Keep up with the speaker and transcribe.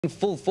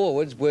Full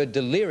forwards were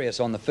delirious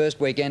on the first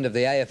weekend of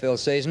the AFL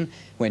season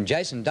when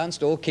Jason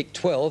Dunstall kicked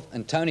 12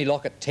 and Tony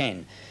Lockett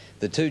 10.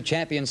 The two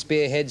champion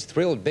spearheads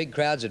thrilled big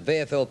crowds at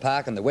VFL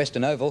Park and the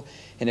Western Oval,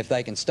 and if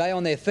they can stay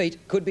on their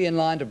feet, could be in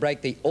line to break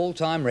the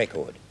all-time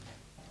record.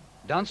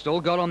 Dunstall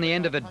got on the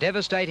end of a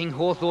devastating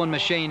Hawthorn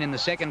machine in the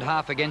second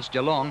half against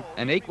Geelong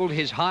and equalled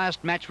his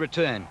highest match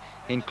return,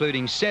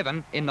 including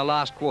 7 in the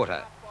last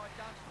quarter.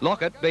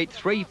 Lockett beat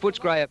 3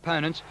 Footscray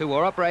opponents who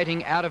were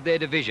operating out of their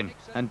division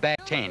and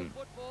bagged 10.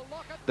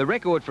 The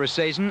record for a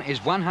season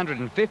is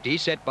 150,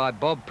 set by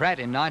Bob Pratt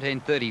in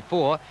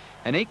 1934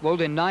 and equalled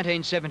in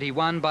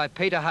 1971 by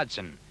Peter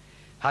Hudson.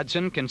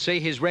 Hudson can see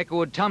his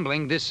record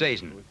tumbling this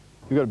season.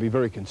 You've got to be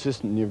very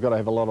consistent and you've got to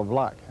have a lot of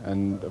luck.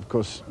 And, of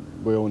course,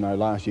 we all know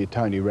last year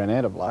Tony ran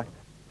out of luck.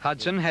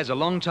 Hudson has a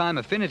long-time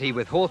affinity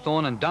with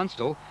Hawthorn and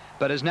Dunstall,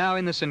 but is now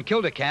in the St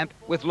Kilda camp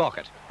with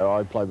Lockett.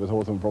 I played with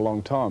Hawthorn for a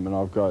long time and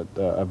I've got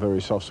a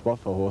very soft spot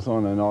for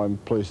Hawthorn, and I'm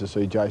pleased to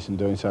see Jason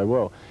doing so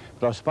well.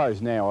 But I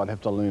suppose now I'd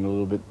have to lean a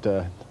little bit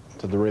to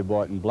the red,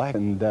 white and black,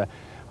 and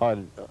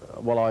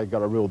I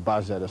got a real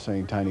buzz out of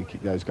seeing Tony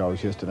kick those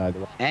goals yesterday.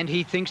 And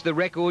he thinks the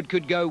record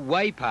could go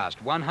way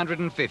past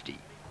 150.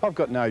 I've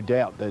got no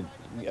doubt that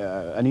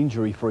an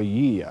injury-free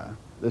year,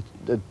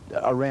 that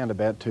around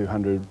about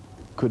 200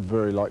 could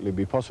very likely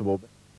be possible.